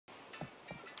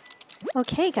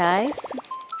Okay, guys,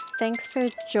 thanks for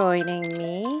joining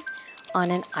me on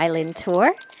an island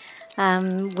tour.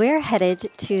 We're headed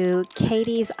to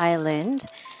Katie's island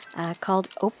called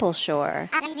Opalshore,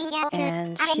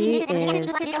 and she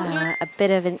is a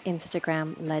bit of an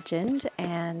Instagram legend,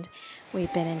 and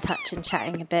we've been in touch and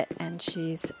chatting a bit, and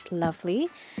she's lovely.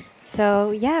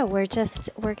 So yeah, we're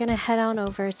gonna head on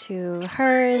over to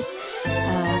hers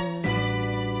and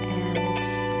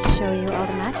show you all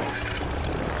the magic.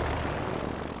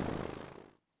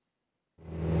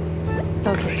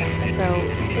 Okay, guys, so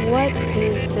what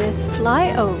is this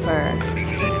flyover?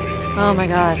 Oh my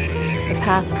god, the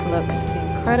path looks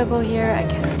incredible here. I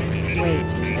can't wait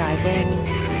to dive in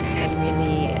and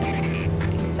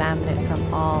really examine it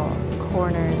from all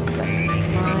corners. But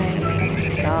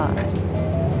my god,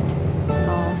 it's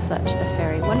all such a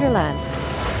fairy wonderland.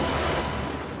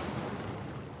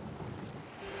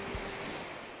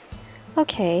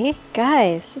 Okay,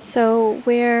 guys, so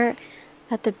we're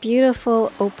at the beautiful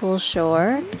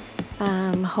Opalshore,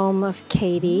 home of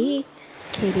Katie,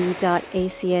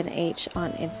 katie.acnh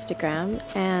on Instagram,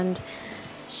 and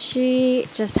she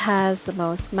just has the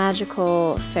most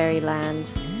magical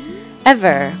fairyland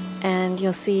ever. And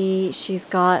you'll see she's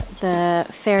got the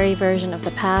fairy version of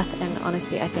the path, and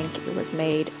honestly I think it was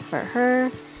made for her.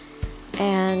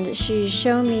 And she's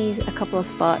shown me a couple of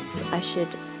spots I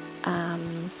should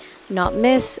not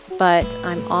miss, but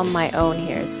I'm on my own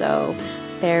here, so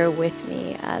bear with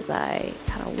me as I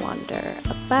kind of wander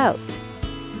about.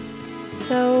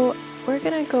 So we're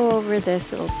gonna go over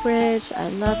this little bridge. I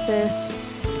love this.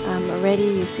 Already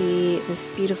you see this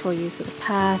beautiful use of the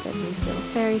path and these little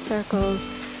fairy circles,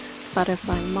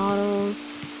 butterfly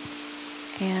models,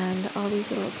 and all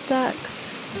these little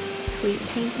ducks. Sweet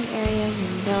painting area.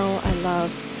 You know I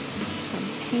love some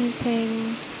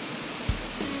painting.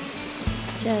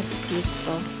 Just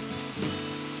beautiful.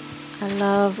 I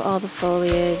love all the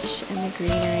foliage and the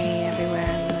greenery everywhere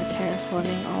and the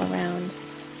terraforming all around.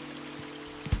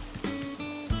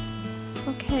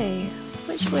 Okay,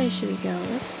 which way should we go?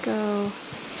 Let's go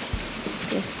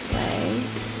this way.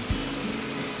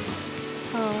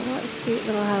 Oh, what a sweet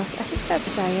little house. I think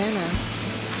that's Diana.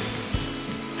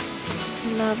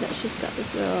 I love that she's got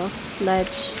this little sleigh.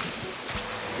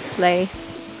 It's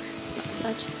not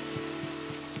sledge.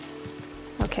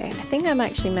 Okay, I think I'm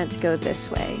actually meant to go this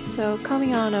way. So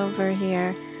coming on over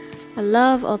here, I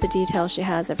love all the details she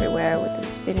has everywhere with the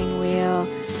spinning wheel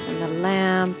and the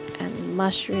lamp and the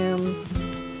mushroom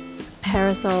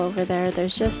parasol over there.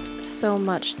 There's just so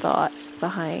much thought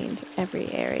behind every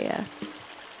area.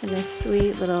 And this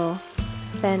sweet little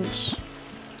bench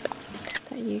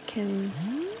that you can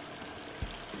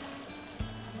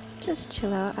just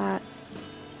chill out at.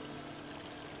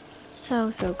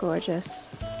 So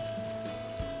gorgeous.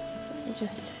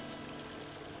 Just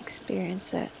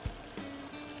experience it.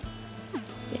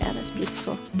 Yeah, that's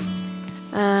beautiful.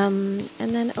 And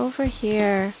then over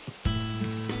here,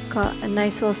 got a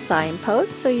nice little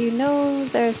signpost, so you know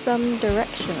there's some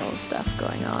directional stuff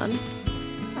going on.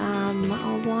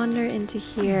 I'll wander into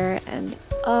here, and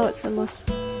oh, it's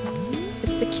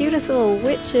the cutest little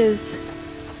witches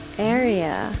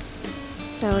area.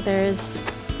 So there's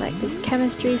like this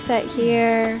chemistry set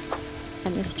here,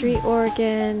 and the street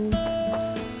organ,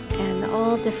 and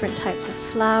all different types of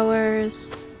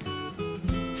flowers.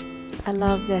 I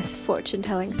love this fortune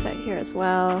telling set here as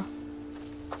well.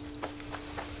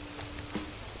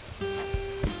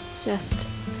 Just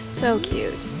so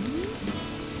cute.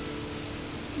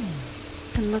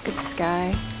 And look at the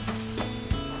sky.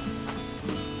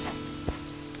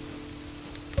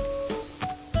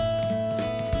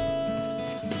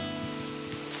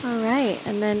 Alright,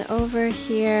 and then over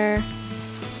here,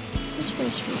 which way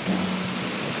should we go?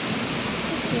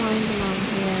 Let's wind along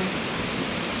here.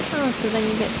 Oh, so then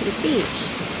you get to the beach.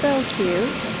 So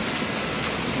cute.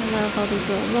 I love all these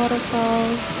little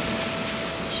waterfalls.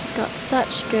 She's got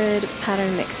such good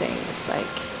pattern mixing. It's like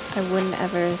I wouldn't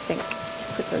ever think to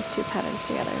put those two patterns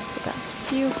together, but that's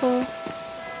beautiful.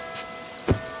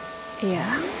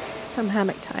 Yeah, some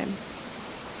hammock time.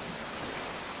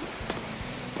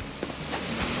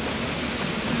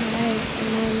 Alright, and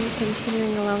then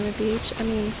continuing along the beach. I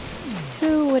mean,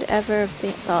 who would ever have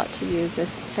thought to use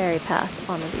this fairy path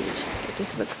on the beach? It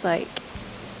just looks like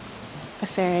a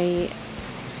fairy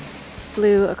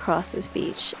flew across this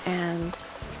beach and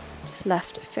just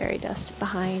left fairy dust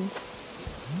behind.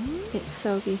 It's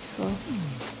so beautiful.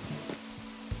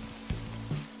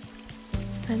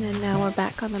 And then now we're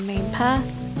back on the main path,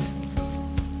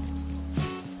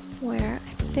 where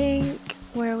I think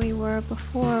where we were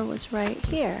before was right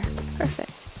here.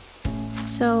 Perfect.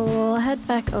 So we'll head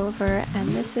back over, and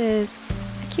this is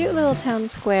a cute little town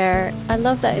square. I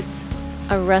love that it's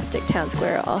a rustic town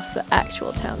square off the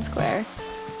actual town square.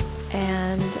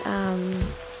 And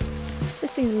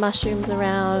just these mushrooms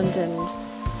around and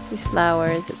these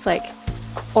flowers. It's like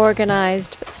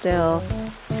organized but still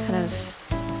kind of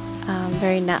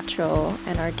very natural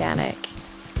and organic.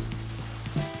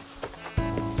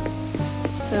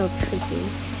 So pretty.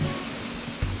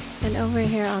 And over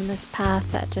here on this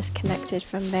path that just connected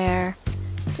from there,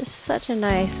 just such a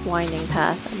nice winding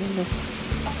path. I mean,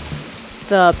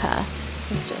 the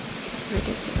path is just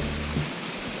ridiculous.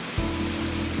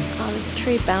 Oh, this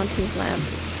tree bounties lamp,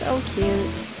 it's so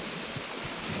cute.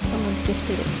 Someone's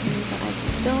gifted it to me, but I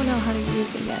don't know how to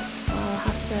use it yet, so I'll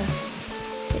have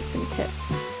to take some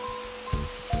tips.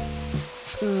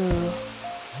 Ooh.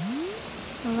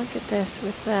 Oh, look at this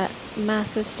with that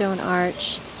massive stone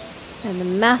arch and the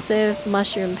massive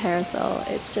mushroom parasol.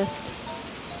 It's just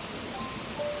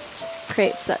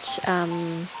creates such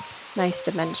nice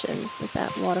dimensions with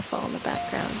that waterfall in the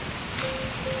background.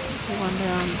 Let's wander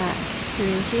on back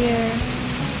through here.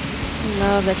 I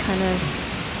love the kind of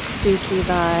spooky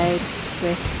vibes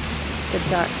with the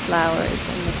dark flowers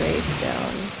and the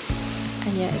gravestone,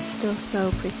 and yet it's still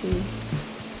so pretty.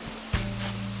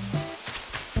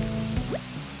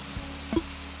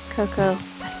 Coco.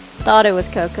 I thought it was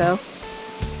Coco.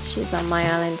 She's on my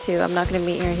island too. I'm not going to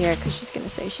meet her here because she's going to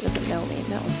say she doesn't know me, and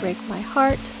that will break my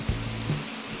heart.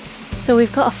 So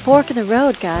we've got a fork in the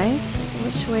road, guys.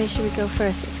 Which way should we go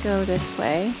first? Let's go this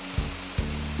way.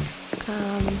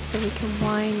 So we can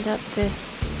wind up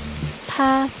this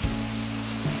path,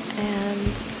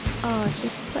 and oh,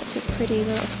 just such a pretty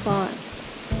little spot.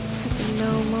 Got the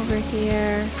gnome over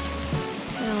here,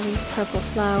 and all these purple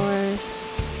flowers.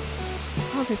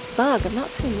 Oh, this bug. I've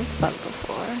not seen this bug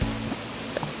before.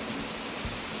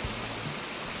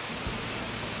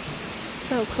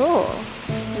 So cool.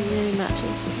 It really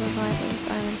matches the vibe of this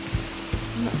island.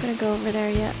 I'm not going to go over there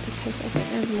yet because I think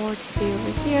there's more to see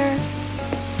over here.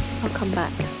 I'll come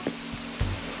back.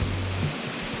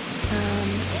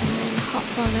 And then hop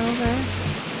on over.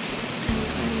 And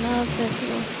I love this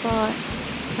little spot.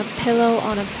 A pillow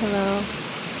on a pillow.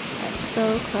 That's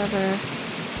so clever.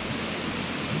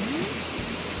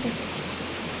 Just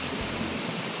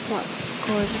what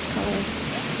gorgeous colors.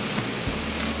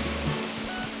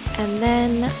 And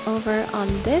then over on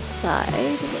this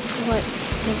side, what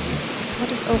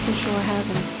does Opalshore have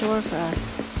in store for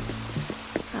us?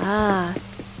 Ah,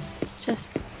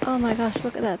 just, oh my gosh,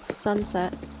 look at that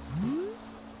sunset.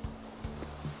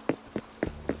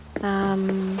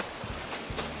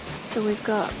 So we've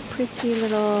got pretty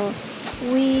little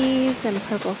weeds and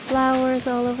purple flowers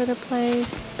all over the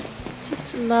place.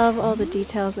 Just love all the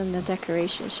details and the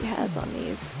decoration she has on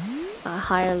these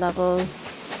higher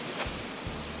levels.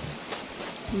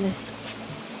 And this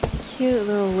cute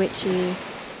little witchy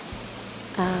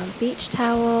beach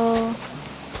towel.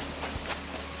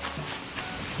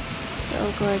 So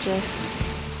gorgeous.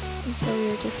 And so we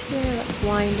were just here. Let's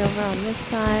wind over on this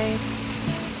side.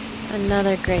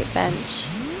 Another great bench.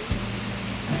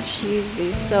 She uses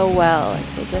these so well.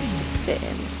 They just fit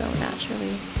in so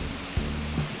naturally.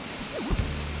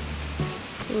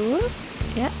 Ooh,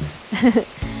 yeah.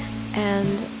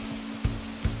 And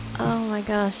oh my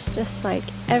gosh, just like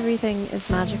everything is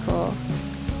magical.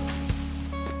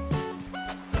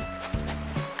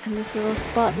 And this little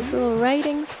spot, this little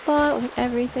writing spot with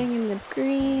everything in the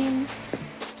green.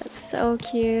 That's so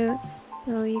cute.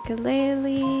 Little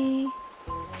ukulele.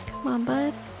 Come on,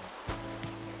 bud.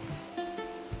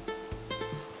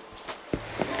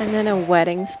 And then a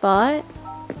wedding spot.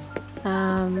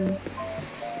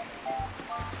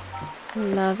 I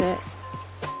love it.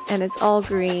 And it's all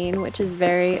green, which is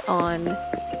very on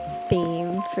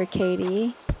theme for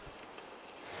Katie.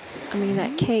 I mean,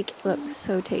 that cake looks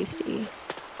so tasty.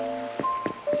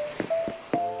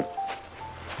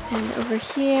 And over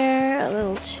here, a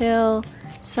little chill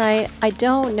site. I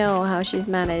don't know how she's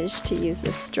managed to use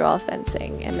this straw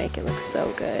fencing and make it look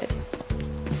so good.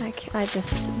 Like, I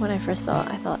just, when I first saw it,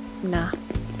 I thought, nah.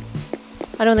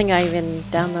 I don't think I even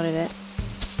downloaded it.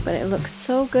 But it looks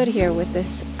so good here with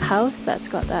this house that's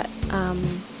got that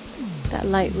that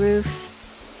light roof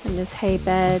and this hay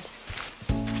bed.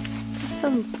 Just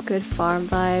some good farm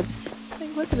vibes.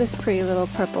 Like, look at this pretty little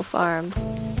purple farm.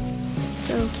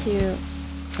 So cute.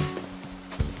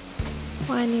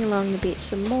 Winding along the beach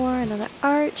some more. Another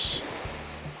arch.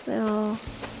 Little.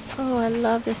 Oh, I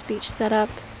love this beach setup.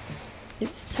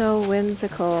 It's so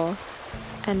whimsical.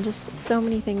 And just so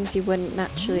many things you wouldn't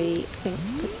naturally think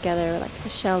to put together, like the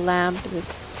shell lamp and this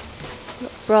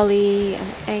brolly and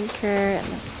the anchor and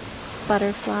the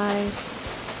butterflies.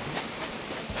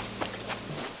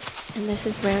 And this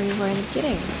is where we were in the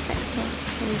beginning. Excellent.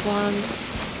 So we won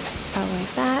our way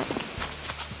back.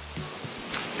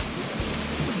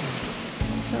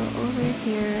 So over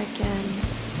here again.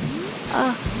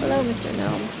 Ah, hello, Mr.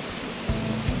 Gnome.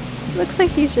 Looks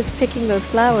like he's just picking those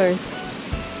flowers.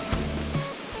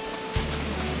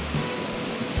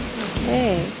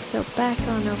 Okay, so back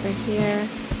on over here.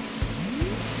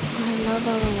 I love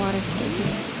all the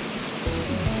waterscaping.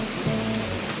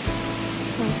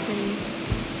 So pretty.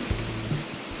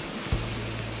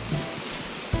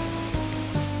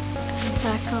 And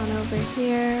back on over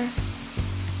here.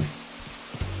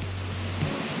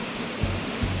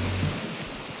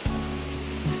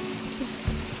 Just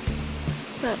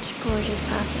such gorgeous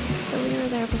pathing. So we were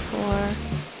there before.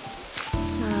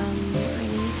 I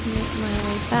need to make my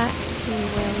way back to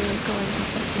where we were going up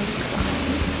the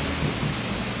incline.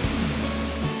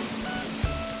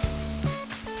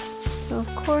 So of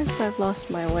course I've lost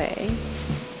my way,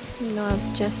 even though I was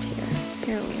just here.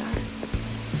 Here we are.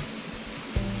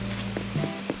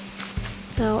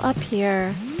 So up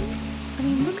here, I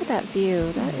mean, look at that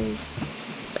view. That is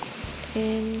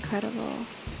incredible.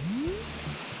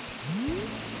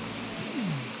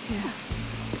 Yeah.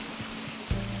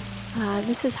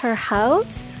 This is her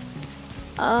house.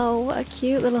 Oh, what a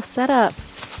cute little setup.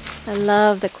 I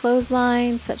love the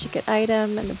clothesline, such a good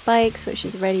item, and the bike, so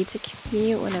she's ready to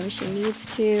commute whenever she needs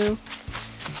to.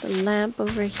 The lamp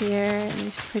over here, and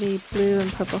these pretty blue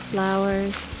and purple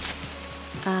flowers.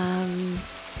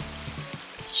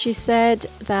 She said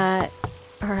that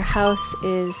her house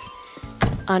is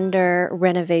under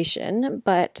renovation,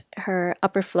 but her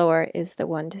upper floor is the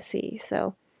one to see,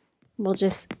 so we'll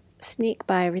just sneak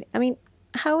by everything. I mean,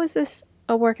 how is this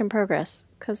a work in progress?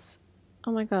 Because,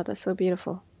 oh my god, that's so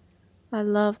beautiful. I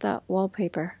love that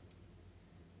wallpaper.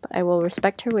 But I will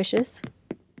respect her wishes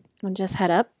and just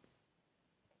head up.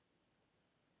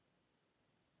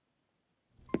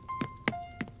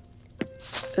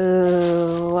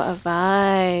 Ooh, what a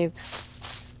vibe.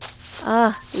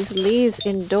 Ah, these leaves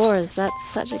indoors, that's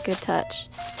such a good touch.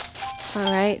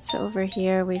 Alright, so over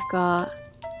here we've got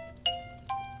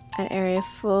an area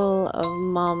full of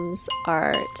Mom's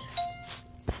art.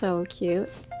 So cute.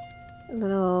 A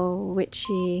little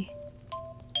witchy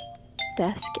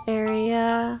desk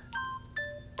area.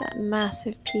 That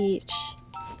massive peach.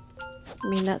 I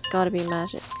mean, that's gotta be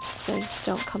magic, so just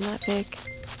don't come that big.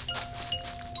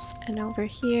 And over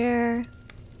here,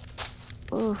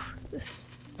 ooh, this,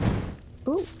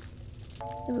 ooh,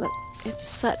 look, it's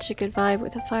such a good vibe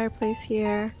with the fireplace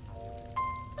here.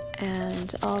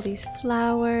 And all these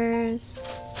flowers.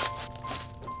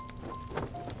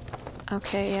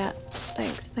 Okay, yeah,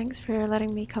 thanks for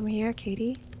letting me come here,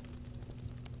 Katie.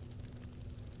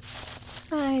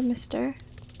 Hi, mister.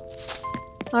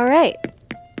 Alright.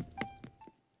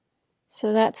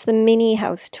 So that's the mini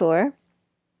house tour.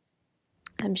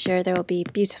 I'm sure there will be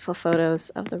beautiful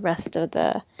photos of the rest of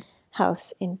the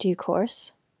house in due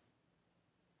course.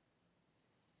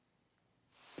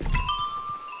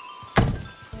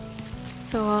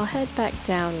 So I'll head back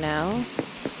down now.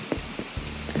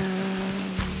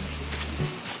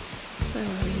 Where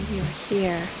were we? We were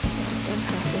here. Let's run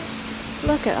past this.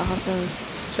 Look at all those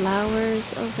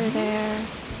flowers over there.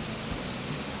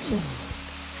 Just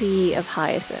sea of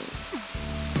hyacinths.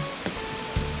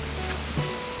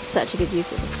 Such a good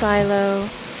use of the silo.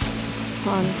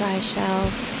 Bonsai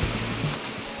shelf.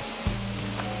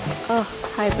 Oh,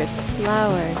 hybrid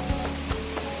flowers.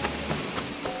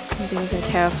 I'm doing some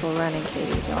careful running,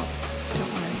 Katie. Don't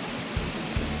worry.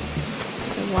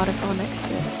 The waterfall next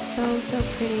to it. It's so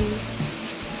pretty.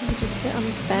 You can just sit on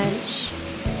this bench,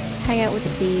 hang out with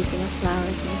the bees and the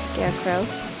flowers and the scarecrow.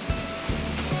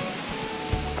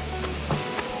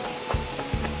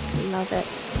 Love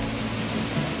it.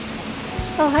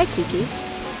 Oh, hi, Kiki.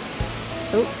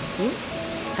 Oh,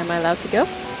 am I allowed to go?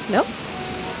 No?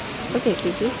 Okay,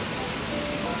 Kiki.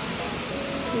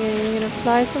 You're gonna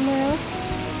fly somewhere else?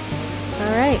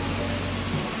 Alright.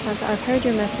 I've heard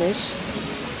your message.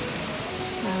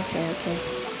 Okay.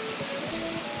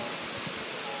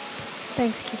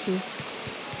 Thanks, Kiki.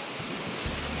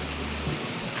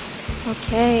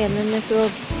 Okay, and then this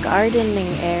little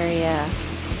gardening area.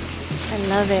 I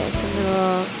love it. It's a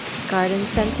little garden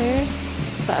center,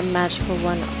 but a magical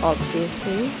one,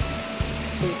 obviously.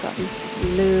 So we've got these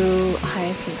blue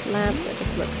hyacinth lamps that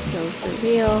just look so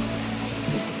surreal,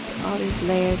 with all these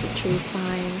layers of trees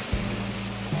behind.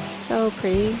 So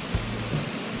pretty.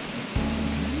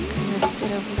 And this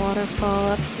bit of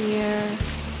waterfall up here.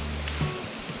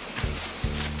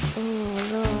 Oh, a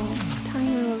little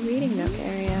tiny little reading nook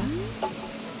area.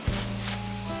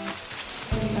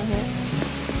 I love it.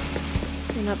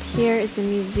 And up here is the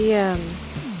museum.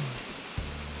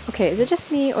 Okay, is it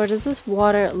just me, or does this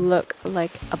water look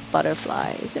like a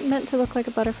butterfly? Is it meant to look like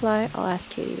a butterfly? I'll ask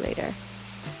Katie later.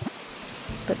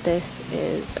 But this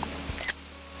is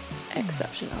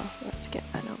exceptional. Let's get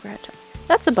an overhead shot.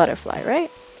 That's a butterfly, right?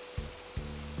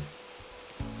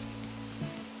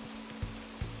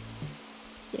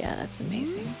 Yeah, that's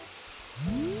amazing.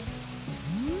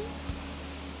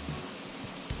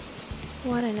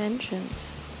 What an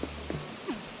entrance.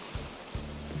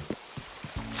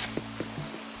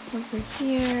 Over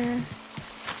here,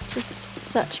 just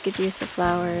such good use of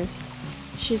flowers.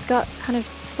 She's got kind of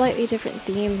slightly different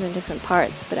themes in different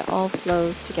parts, but it all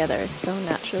flows together so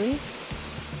naturally.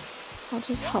 I'll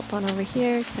just hop on over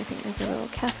here because I think there's a little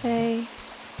cafe.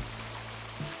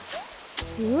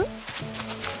 Whoop.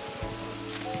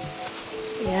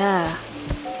 Yeah.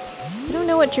 I don't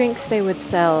know what drinks they would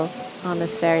sell on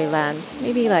this fairyland.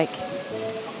 Maybe like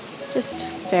just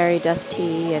fairy dust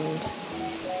tea and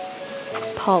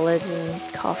pollen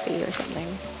coffee or something.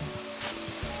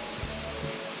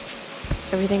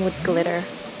 Everything would glitter.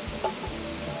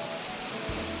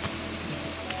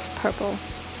 Purple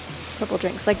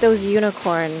drinks, like those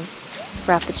unicorn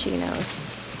frappuccinos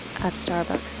at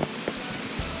Starbucks.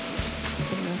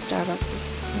 Even though Starbucks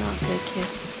is not good,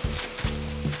 kids.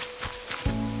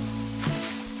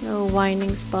 Little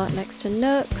winding spot next to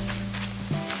Nooks.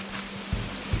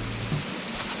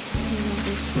 And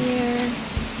over here,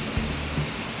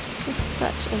 just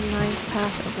such a nice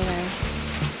path over there.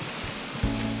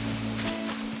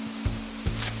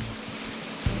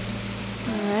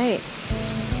 Alright,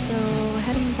 so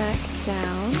heading back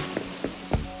down.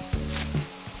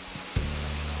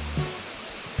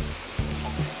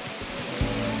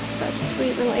 Such a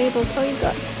sweet little Abel's. Oh, you've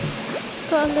got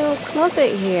a little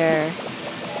closet here.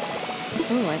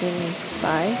 Oh, I didn't mean to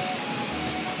spy.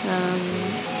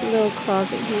 Just a little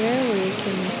closet here where you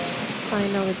can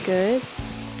find all the goods.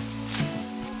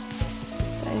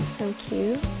 That is so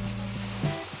cute.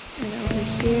 And over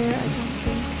here, I don't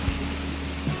think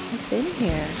I've been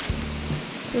here.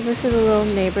 So this is a little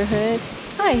neighborhood.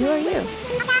 Hi, who are you?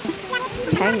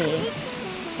 Tiny.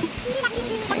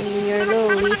 Tiny, your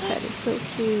little leaf head is so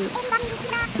cute.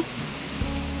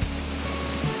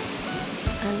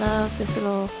 I love this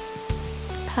little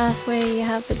pathway you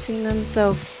have between them.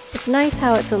 So it's nice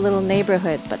how it's a little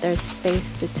neighborhood, but there's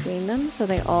space between them so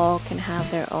they all can have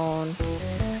their own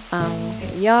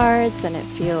yards and it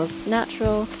feels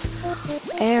natural.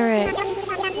 Eric,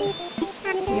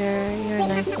 you're a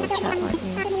nice little chap, aren't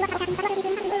you?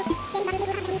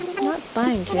 I'm not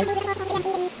spying, kid.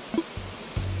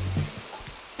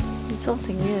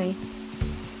 Insulting, really.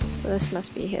 So this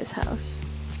must be his house.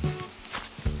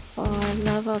 Oh, I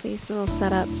love all these little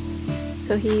setups.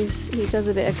 So he does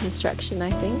a bit of construction, I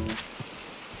think,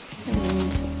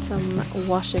 and some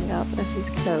washing up of his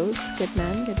clothes. Good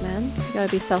man, good man. You gotta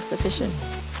be self-sufficient.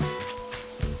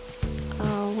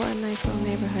 Oh, what a nice little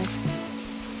neighborhood.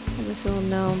 And this little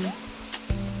gnome.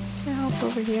 Can I hop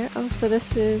over here? Oh, so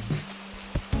this is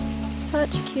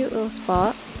such a cute little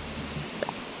spot.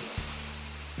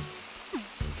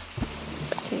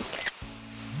 Let's take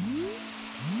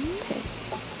pig.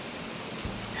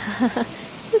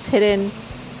 Just hidden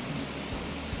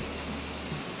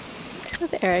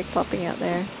with Eric popping out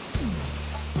there.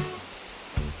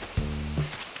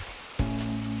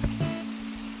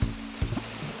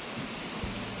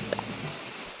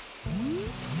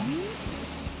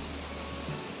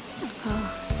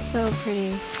 Oh, so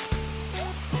pretty.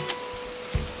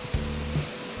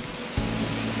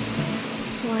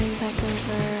 Let's wind back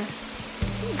over.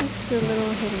 This is a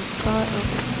little hidden spot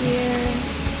over here.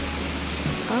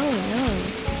 Oh no.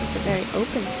 It's a very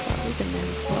open spot. We've been there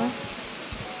before.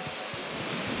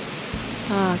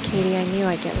 Ah, Katie, I knew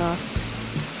I'd get lost.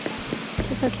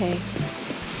 It's okay.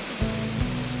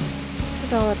 This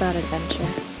is all about adventure.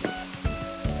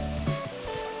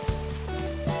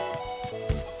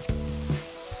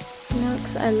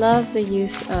 Nooks, I love the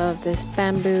use of this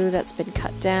bamboo that's been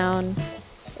cut down.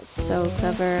 It's so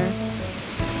clever.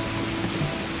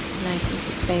 It's a nice use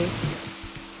of space.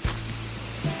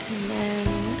 And then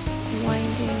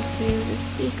winding through the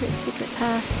secret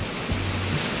path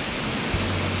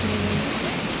is,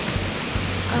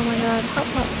 oh my god, hop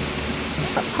hop,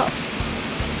 hop hop.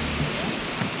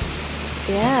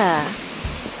 Yeah.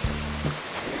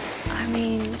 I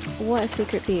mean, what a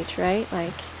secret beach, right?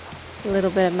 Like, a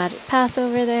little bit of magic path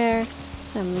over there,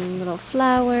 some little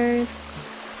flowers,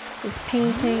 this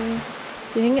painting.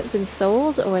 Do you think it's been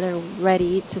sold or they're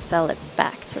ready to sell it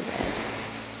back to Red?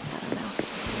 I don't know.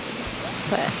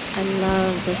 But I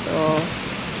love this little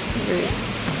route.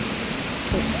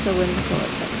 It's so whimsical, it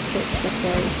fits the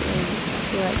fairy theme. I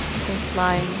feel like you're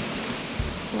flying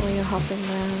while you're hopping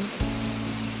around.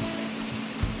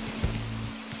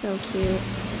 So cute.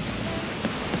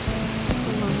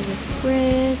 Along this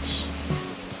bridge.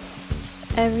 Just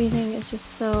everything is just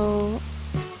so...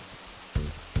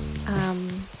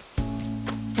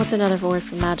 what's another word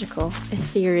for magical?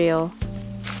 Ethereal.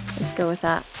 Let's go with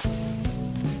that.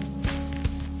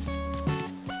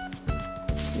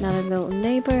 Another little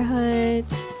neighborhood.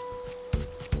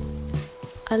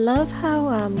 I love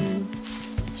how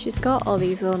she's got all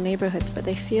these little neighborhoods, but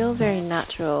they feel very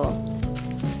natural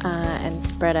and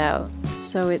spread out.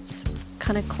 So it's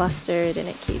kind of clustered and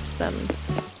it keeps them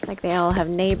like they all have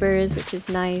neighbors, which is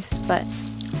nice, but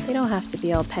they don't have to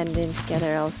be all penned in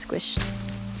together, all squished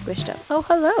up. Oh,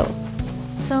 hello!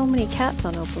 So many cats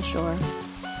on Opalshore.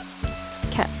 It's a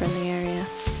cat-friendly area.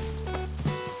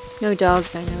 No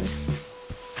dogs, I notice.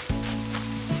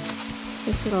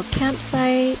 This little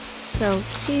campsite, so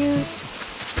cute,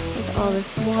 with all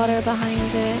this water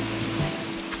behind it.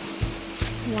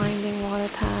 This winding water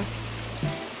path.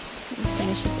 I'll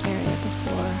finish this area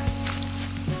before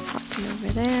hopping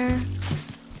over there.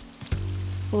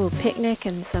 Ooh, picnic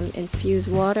and some infused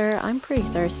water. I'm pretty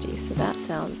thirsty, so that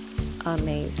sounds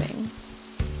amazing.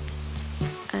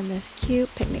 And this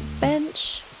cute picnic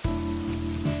bench.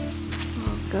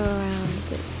 I'll go around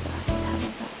this side. How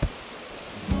about that?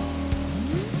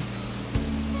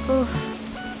 Oof.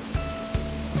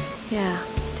 Yeah,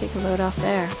 take a load off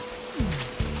there.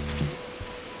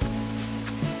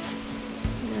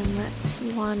 And then let's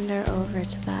wander over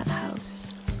to that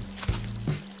house.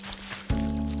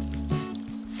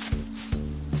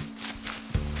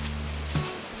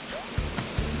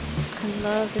 I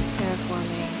love this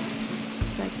terraforming.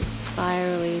 It's like a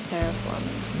spirally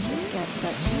terraforming. You just get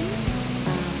such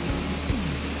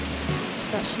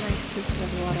nice pieces of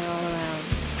water all around.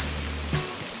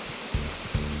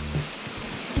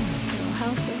 This little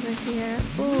house over here.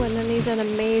 Ooh, and then these are the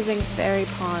amazing fairy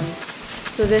ponds.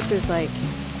 So this is like,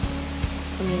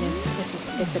 I mean,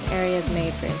 if an area is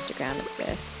made for Instagram, it's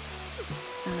this.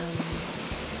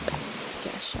 Let's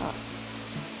get a shot.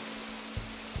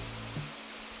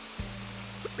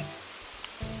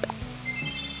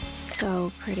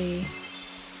 So pretty.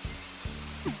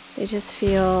 They just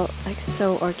feel like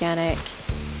so organic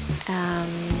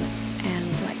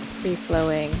and like free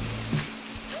flowing,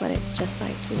 but it's just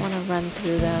like you want to run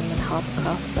through them and hop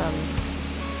across them.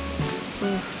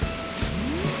 Oof.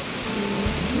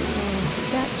 This cute little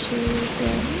statue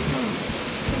there. Oh,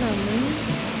 hello moon.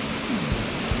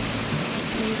 It's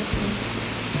beautiful.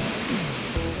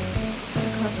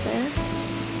 Across there?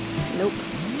 Nope.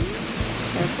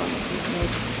 Terraforming is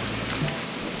made.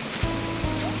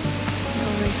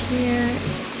 Over here,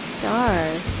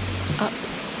 stars up.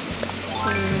 So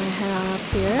we're gonna head on up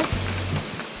here.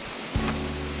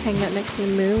 Hang out next to the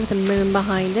moon with the moon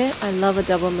behind it. I love a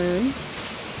double moon.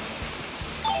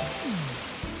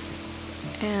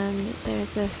 And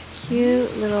there's this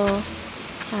cute little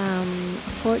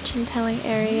fortune-telling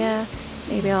area.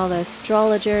 Maybe all the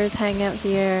astrologers hang out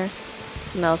here.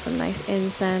 Smell some nice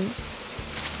incense.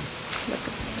 Look at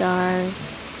the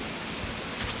stars.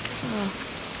 Oh,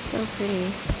 so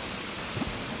pretty.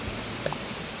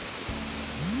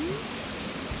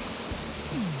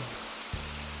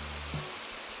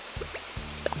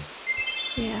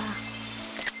 Yeah.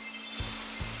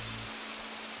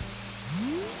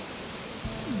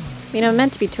 I mean, I'm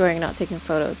meant to be touring, not taking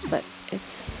photos, but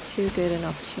it's too good an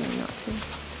opportunity not to.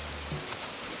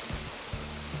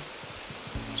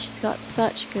 She's got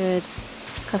such good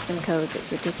custom codes,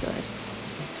 it's ridiculous.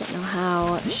 Don't know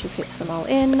how she fits them all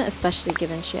in, especially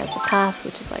given she has the path,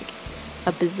 which is like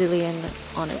a bazillion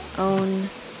on its own.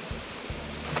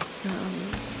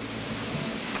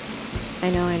 I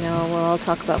know, we'll all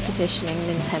talk about petitioning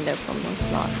Nintendo for more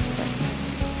slots, but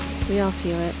we all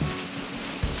feel it.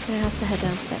 Gonna have to head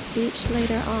down to that beach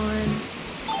later on.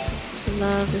 Just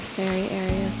love this fairy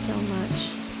area so much.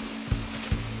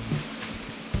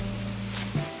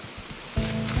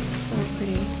 So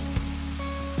pretty.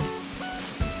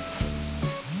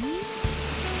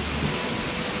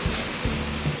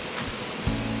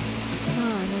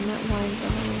 Oh, and then that winds all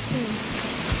the way through.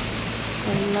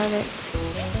 I love it.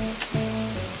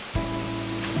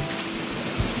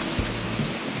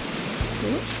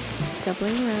 Ooh,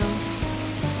 doubling around.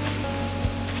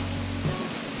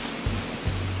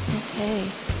 Okay.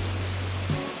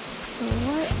 So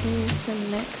what is the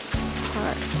next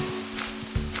part?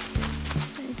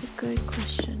 That is a good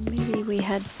question. Maybe we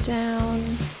head down.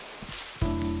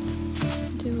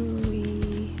 Do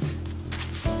we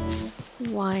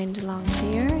wind along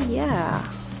here? Yeah.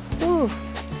 Ooh.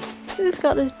 who's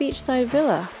got this beachside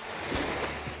villa?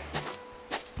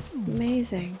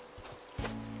 Amazing.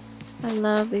 I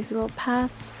love these little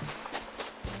paths.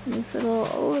 And this little,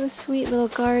 oh, this sweet little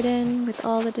garden with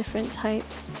all the different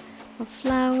types of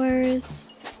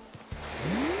flowers.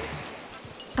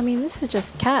 I mean, this is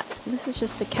just cat. This is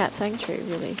just a cat sanctuary,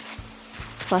 really.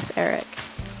 Plus Eric.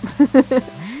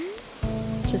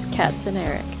 Just cats and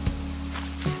Eric.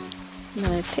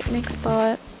 Another picnic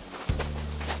spot.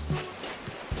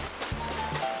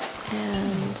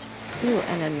 And, ooh,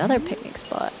 and another picnic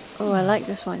spot. Oh, I like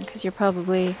this one because you're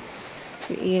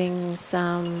eating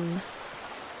some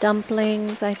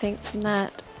dumplings, I think, from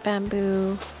that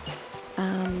bamboo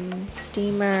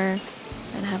steamer,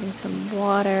 and having some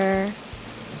water.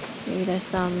 Maybe there's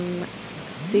some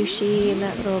sushi in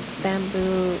that little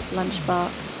bamboo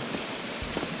lunchbox.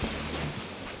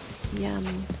 Yum.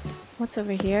 What's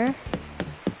over here?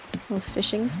 A little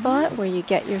fishing spot where you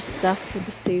get your stuff for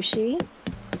the sushi.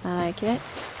 I like it.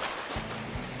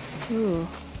 Ooh.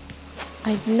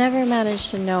 I've never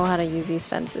managed to know how to use these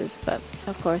fences, but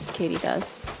of course Katie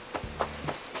does.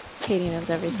 Katie knows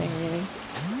everything, really.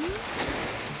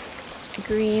 A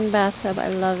green bathtub, I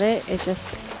love it. It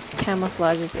just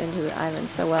camouflages into the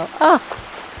island so well. Ah!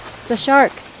 It's a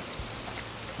shark!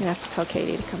 You have to tell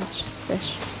Katie to come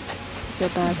fish. I feel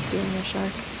bad stealing your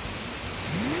shark.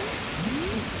 This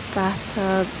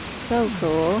bathtub, so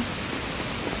cool.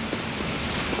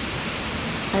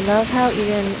 I love how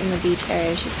even in the beach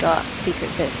area she's got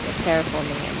secret bits of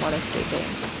terraforming and waterscaping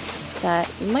that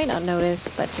you might not notice,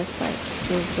 but just like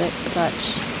gives it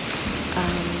such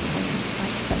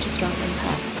such a strong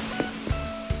impact.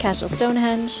 Casual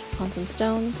Stonehenge on some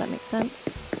stones, that makes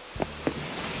sense.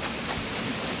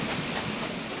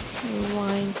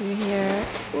 Wind through here.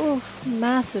 Oof,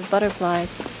 massive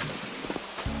butterflies.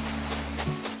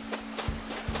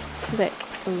 Flick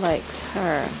likes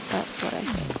her, that's what I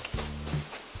think.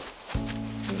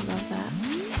 I love that.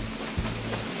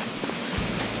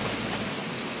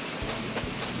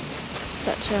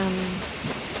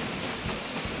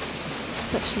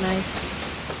 Such nice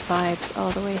vibes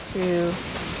all the way through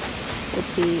the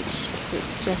beach, because it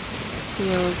just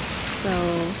feels so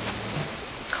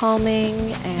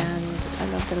calming, and I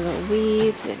love the little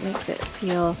weeds. It makes it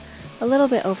feel a little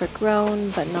bit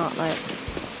overgrown, but not like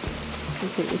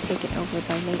completely taken over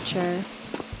by nature.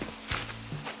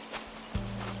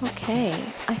 Okay,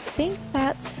 I think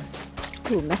that's...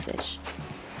 Ooh, message.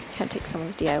 Can't take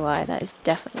someone's DIY, that is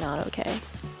definitely not okay.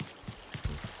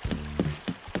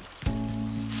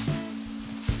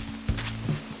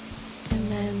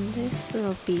 And then this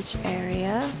little beach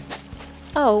area.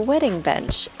 Oh, wedding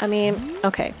bench. I mean,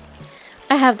 okay.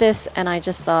 I have this and I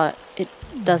just thought it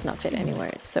does not fit anywhere.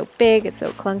 It's so big, it's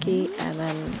so clunky, and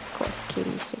then of course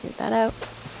Katie's figured that out.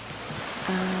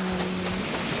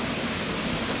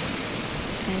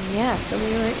 And yeah, so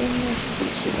we were in this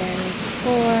beachy area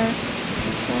before.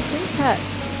 So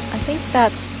I think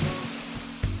that's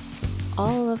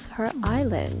all of her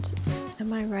island.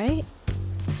 Am I right?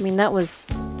 I mean, that was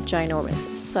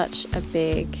ginormous. Such a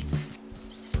big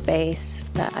space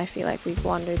that I feel like we've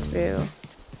wandered through.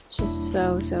 Just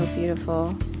so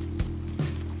beautiful.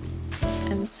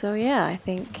 And so yeah, I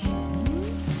think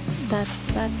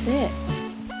that's it.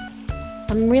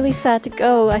 I'm really sad to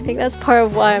go. I think that's part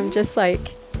of why I'm just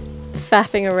like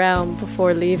faffing around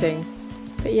before leaving.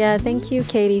 But yeah, thank you,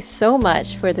 Katie, so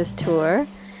much for this tour.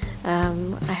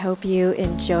 I hope you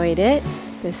enjoyed it,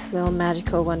 this little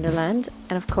magical wonderland.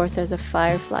 And of course, there's a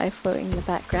firefly floating in the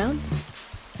background.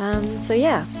 So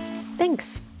yeah,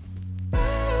 thanks.